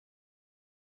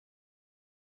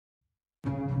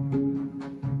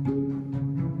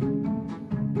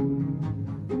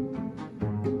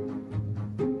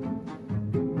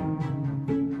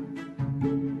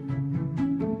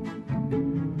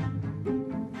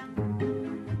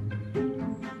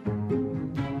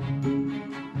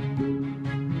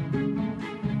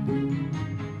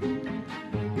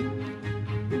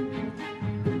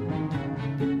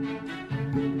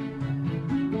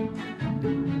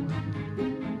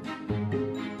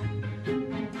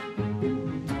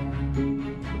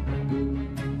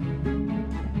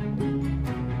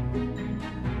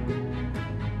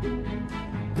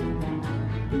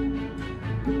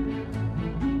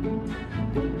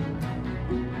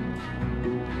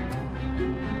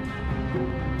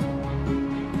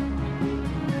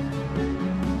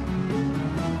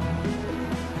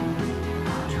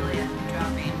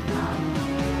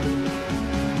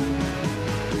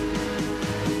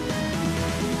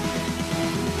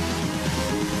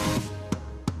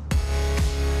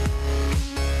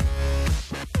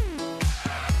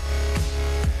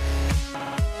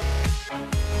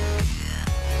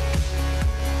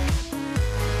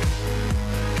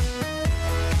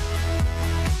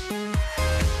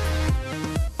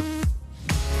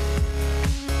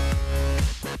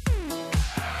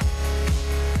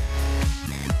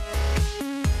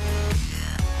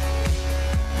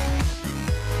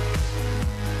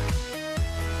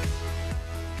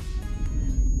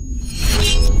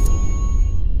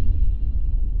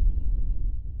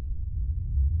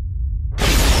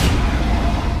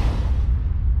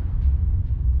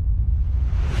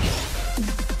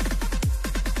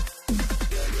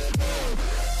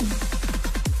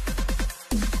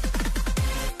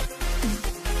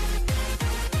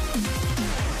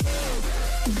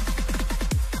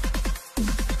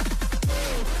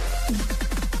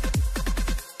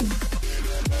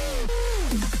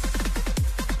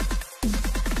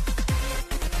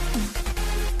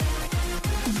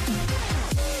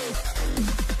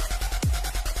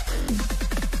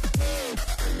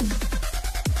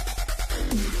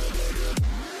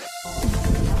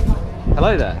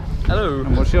Hello there. Hello.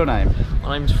 And what's your name?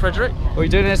 My name's Frederick. What are you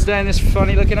doing here today in this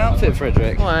funny looking outfit,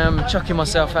 Frederick? Well, I am chucking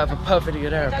myself out of a perfectly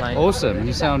good aeroplane. Awesome.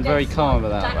 You sound very calm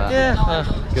about that. Yeah,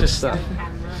 Good just stuff.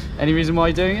 Any reason why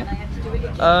you're doing it?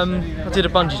 I did a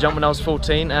bungee jump when I was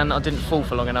 14 and I didn't fall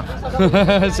for long enough.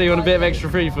 So you want a bit of extra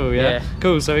free fall, yeah? Yeah.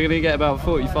 Cool, so we're going to get about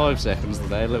 45 seconds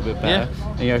today, a little bit better.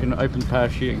 Yeah. And you can open the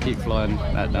parachute and keep flying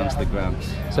that down to the ground.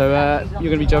 So you're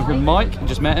going to be jumping with Mike, you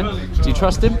just met him. Do you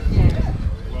trust him?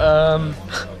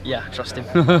 Yeah, trust him.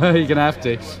 You're going to have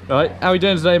to. Right, how are we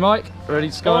doing today, Mike? Ready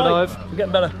to skydive? I'm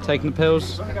getting better. Taking the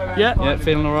pills? Yeah. Yeah,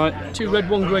 feeling alright? 2 red,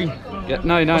 1 green. Yeah,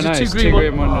 no, it's 2 green,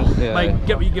 green, 1 red. Yeah, Mate, yeah.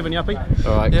 get what you're giving, you happy?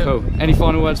 Alright, Yeah. cool. Any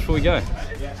final words before we go?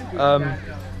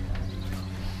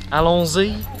 Allons-y.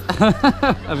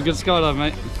 Have a good skydive,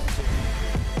 mate.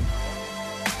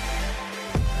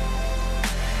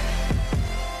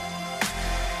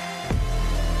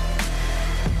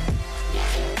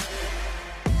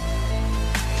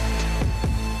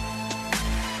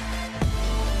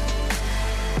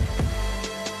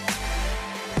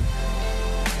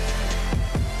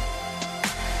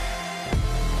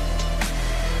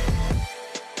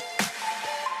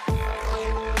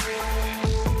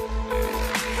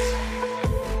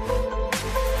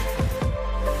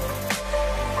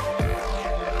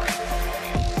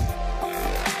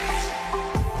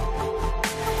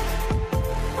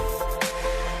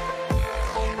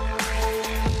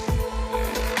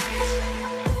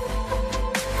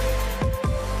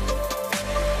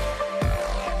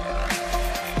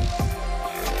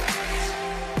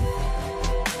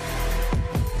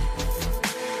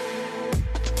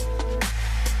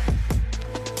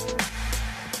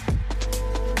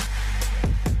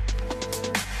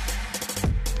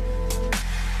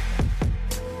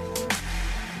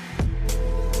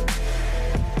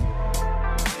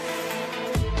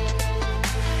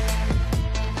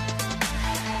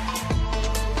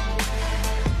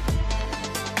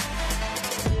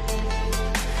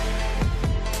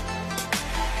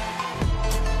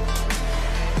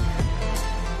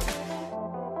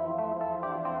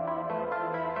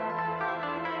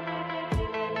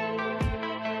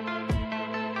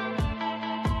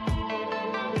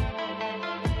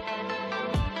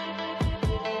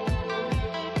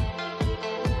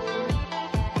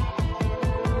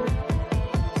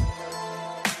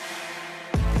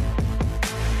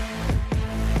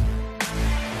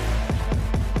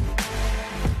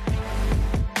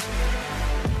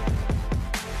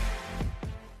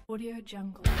 Audio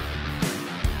Jungle.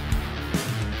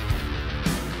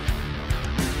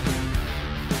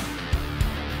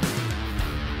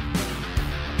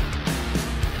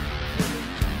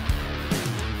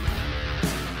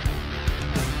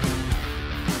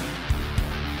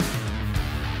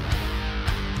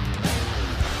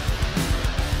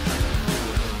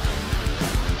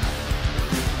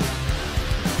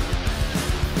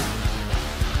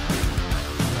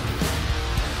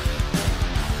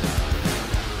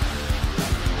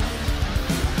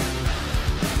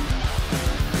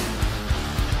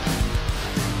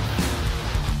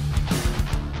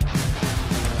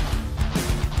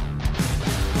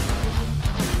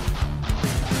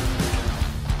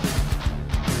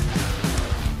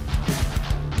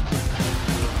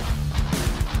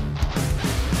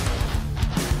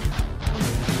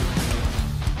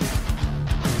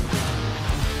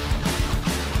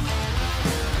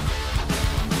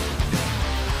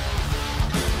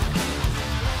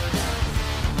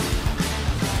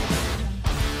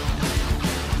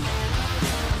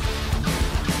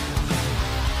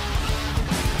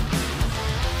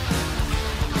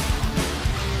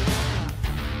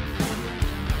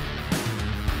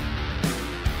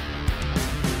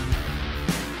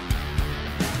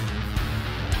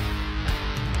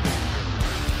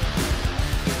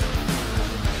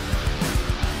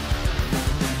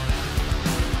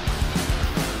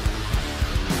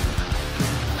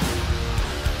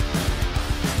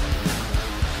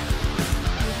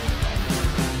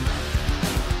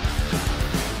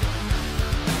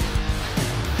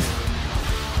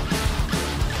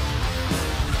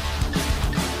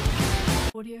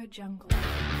 Audio Jungle.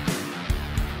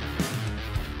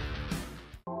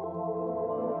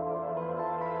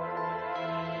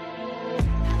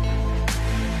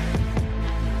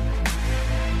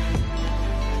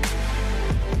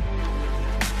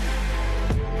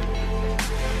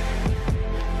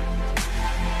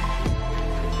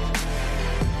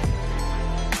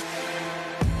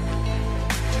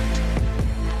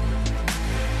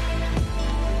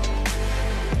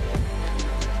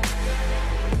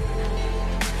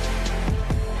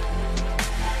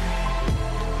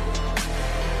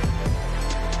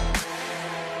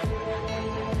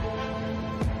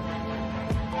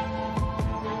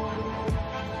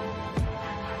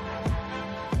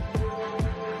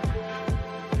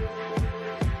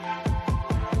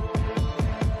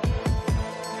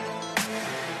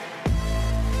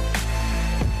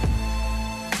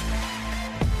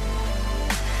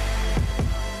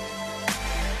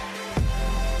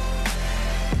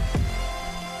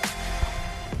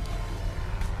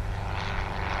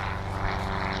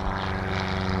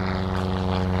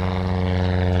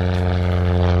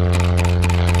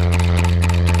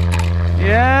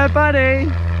 buddy.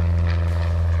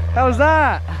 How was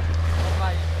that?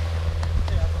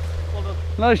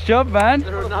 Nice job, man.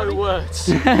 There are no words.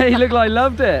 He looked like he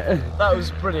loved it. That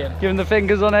was brilliant. Give him the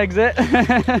fingers on exit.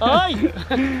 Aye.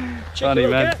 Funny,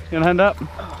 man. You want a hand up?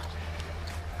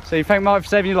 So you thank Mike for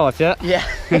saving your life, yeah? Yeah.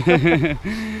 You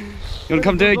want to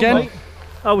come do it again?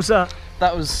 How was that?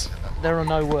 That was. There are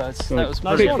no words. Right. That was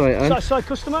Nice brilliant. one. Photo. Satisfied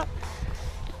customer?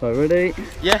 Right, ready?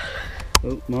 Yeah.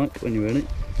 Oh, Mike, when you're ready.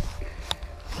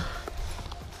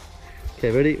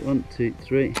 Okay, ready? 1, 2,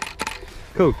 3.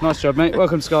 Cool, nice job, mate.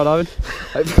 Welcome to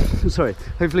skydiving. Sorry,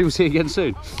 hopefully we'll see you again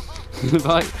soon.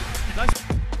 Bye. Nice.